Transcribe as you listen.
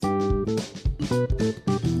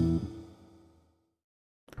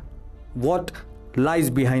What lies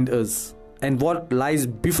behind us and what lies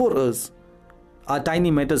before us are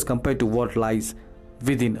tiny matters compared to what lies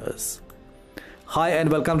within us. Hi and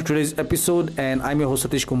welcome to today's episode, and I'm your host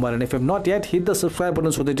Satish Kumar, and if you have not yet hit the subscribe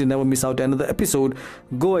button so that you never miss out another episode,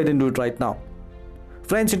 go ahead and do it right now.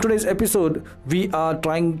 Friends, in today's episode, we are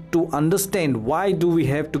trying to understand why do we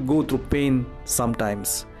have to go through pain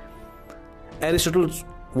sometimes. Aristotle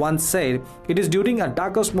once said, it is during our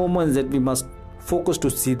darkest moments that we must focus to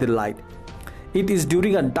see the light. It is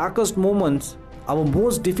during our darkest moments, our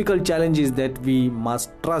most difficult challenge is that we must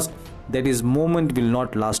trust that this moment will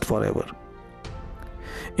not last forever.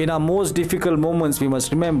 In our most difficult moments, we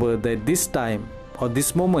must remember that this time or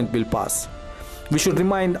this moment will pass. We should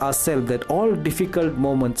remind ourselves that all difficult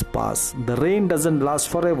moments pass. The rain doesn't last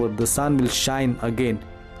forever. The sun will shine again.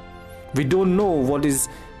 We don't know what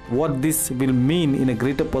this will mean in a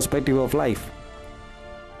greater perspective of life.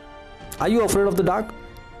 Are you afraid of the dark?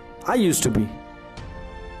 I used to be.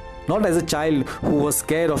 Not as a child who was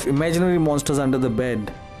scared of imaginary monsters under the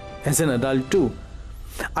bed. As an adult too.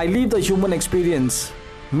 I live the human experience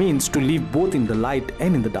means to live both in the light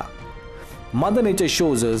and in the dark. Mother Nature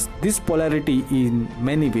shows us this polarity in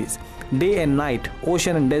many ways. Day and night,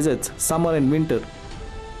 ocean and deserts, summer and winter.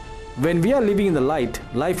 When we are living in the light,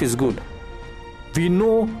 life is good. We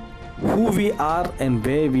know who we are and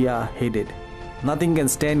where we are headed. Nothing can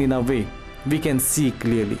stand in our way. We can see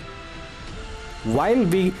clearly. While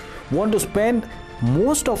we want to spend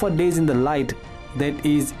most of our days in the light, that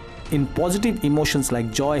is in positive emotions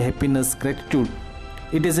like joy, happiness, gratitude,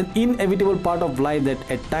 it is an inevitable part of life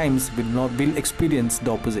that at times will experience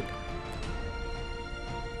the opposite.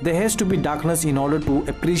 There has to be darkness in order to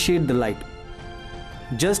appreciate the light.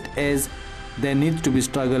 Just as there needs to be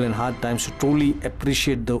struggle and hard times to truly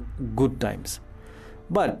appreciate the good times.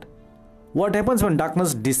 But what happens when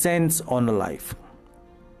darkness descends on a life?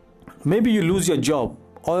 Maybe you lose your job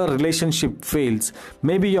or a relationship fails.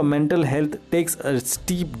 Maybe your mental health takes a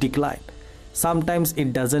steep decline. Sometimes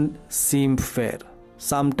it doesn't seem fair.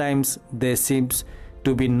 Sometimes there seems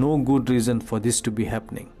to be no good reason for this to be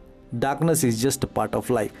happening. Darkness is just a part of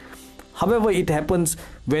life. However, it happens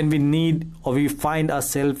when we need or we find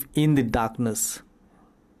ourselves in the darkness.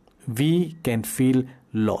 We can feel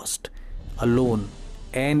lost, alone,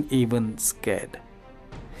 and even scared.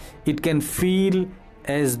 It can feel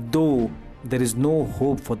as though there is no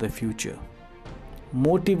hope for the future.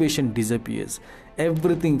 Motivation disappears.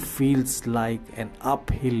 Everything feels like an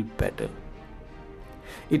uphill battle.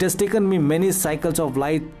 It has taken me many cycles of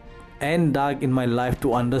light and dark in my life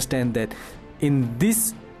to understand that in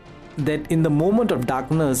the moment of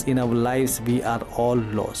darkness in our lives, we are all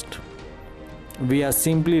lost. We are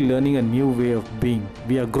simply learning a new way of being.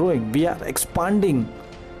 We are growing. We are expanding.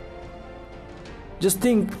 Just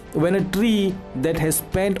think, when a tree that has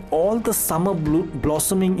spent all the summer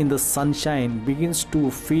blossoming in the sunshine begins to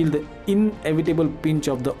feel the inevitable pinch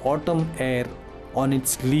of the autumn air on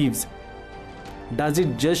its leaves, does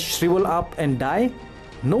it just shrivel up and die?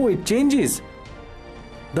 No, it changes.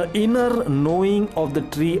 The inner knowing of the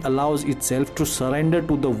tree allows itself to surrender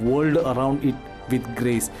to the world around it with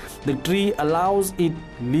grace. The tree allows its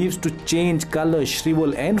leaves to change color,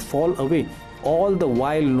 shrivel and fall away, all the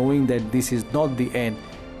while knowing that this is not the end,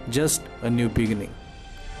 just a new beginning.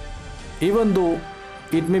 Even though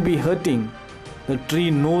it may be hurting, the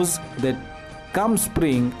tree knows that come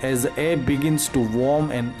spring, as the air begins to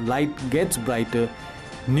warm and light gets brighter,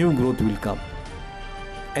 new growth will come.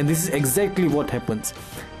 And this is exactly what happens.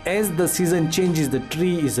 As the season changes, the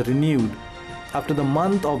tree is renewed. After the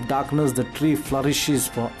month of darkness, the tree flourishes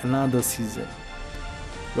for another season.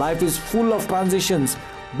 Life is full of transitions,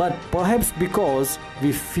 but perhaps because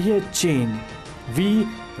we fear change, we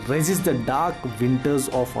resist the dark winters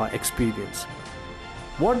of our experience.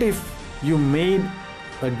 What if you made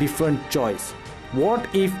a different choice? What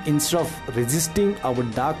if instead of resisting our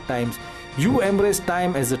dark times, you embrace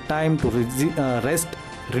time as a time to rest,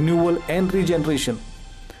 renewal and regeneration?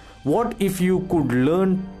 What if you could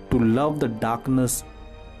learn to love the darkness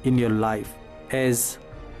in your life as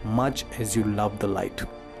much as you love the light?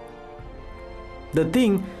 The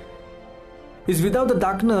thing is, without the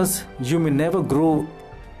darkness, you may never grow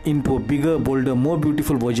into a bigger, bolder, more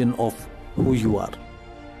beautiful version of who you are.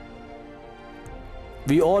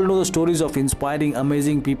 We all know the stories of inspiring,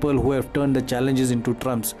 amazing people who have turned the challenges into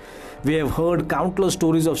triumphs. We have heard countless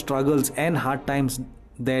stories of struggles and hard times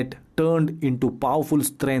that turned into powerful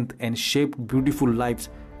strength and shaped beautiful lives.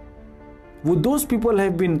 Would those people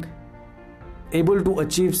have been able to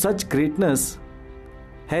achieve such greatness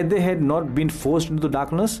had they not been forced into the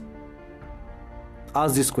darkness?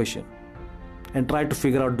 Ask this question. and try to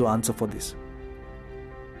figure out the answer for this.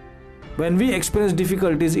 When we experience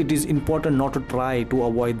difficulties, it is important not to try to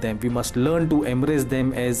avoid them. We must learn to embrace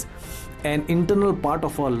them as an internal part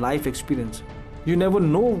of our life experience. You never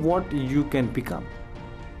know what you can become.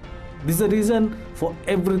 This is the reason for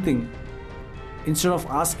everything. Instead of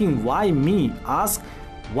asking why me, ask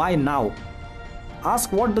why now.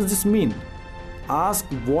 Ask what does this mean? Ask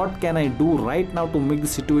what can I do right now to make the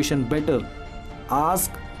situation better?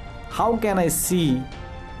 Ask how can I see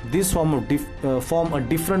this from a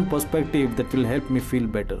different perspective that will help me feel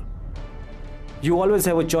better. You always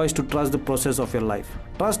have a choice to trust the process of your life.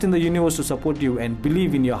 Trust in the universe to support you and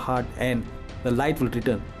believe in your heart, and the light will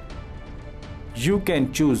return. You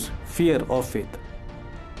can choose fear or faith.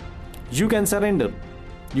 You can surrender.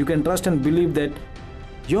 You can trust and believe that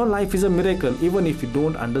your life is a miracle, even if you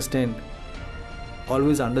don't understand.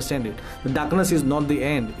 Always understand it. The darkness is not the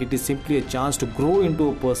end. It is simply a chance to grow into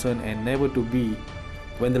a person and never to be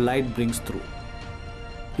when the light brings through.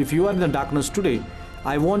 If you are in the darkness today,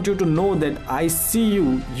 I want you to know that I see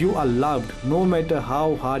you. You are loved. No matter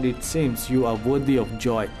how hard it seems, you are worthy of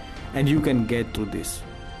joy and you can get through this.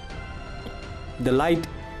 The light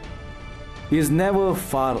is never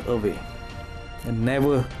far away, and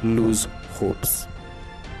never lose hopes.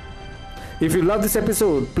 If you love this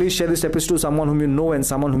episode, please share this episode to someone whom you know and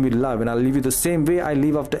someone whom you love, and I'll leave you the same way I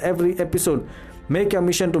live after every episode. Make your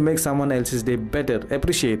mission to make someone else's day better.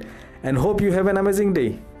 Appreciate and hope you have an amazing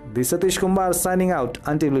day. This is Satish Kumar signing out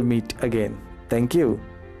until we meet again. Thank you.